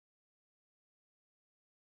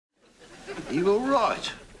Are you all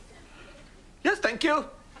right? Yes, thank you.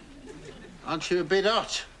 Aren't you a bit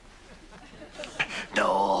hot?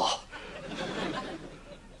 No.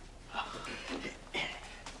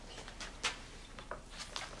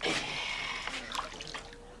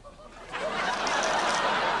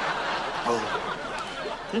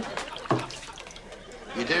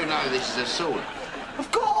 You do know this is a sauna?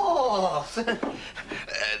 Of course.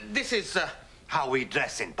 This is how we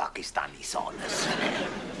dress in Pakistani saunas.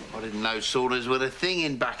 I didn't know saunas were a thing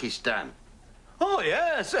in Pakistan. Oh,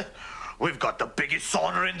 yes. We've got the biggest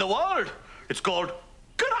sauna in the world. It's called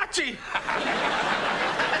Karachi.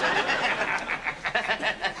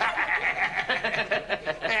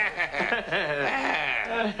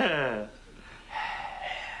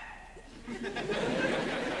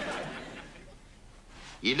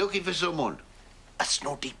 You looking for someone? A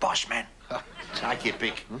snooty posh man. Take your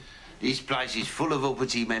pick. This place is full of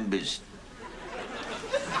uppity members.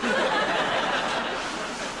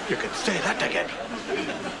 You can say that again.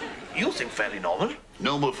 You seem fairly normal.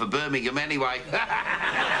 Normal for Birmingham, anyway.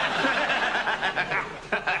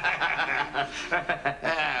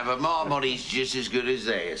 But my money's just as good as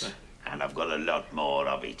theirs. And I've got a lot more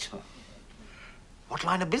of it. What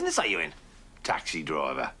line of business are you in? Taxi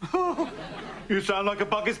driver. You sound like a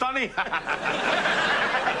Pakistani.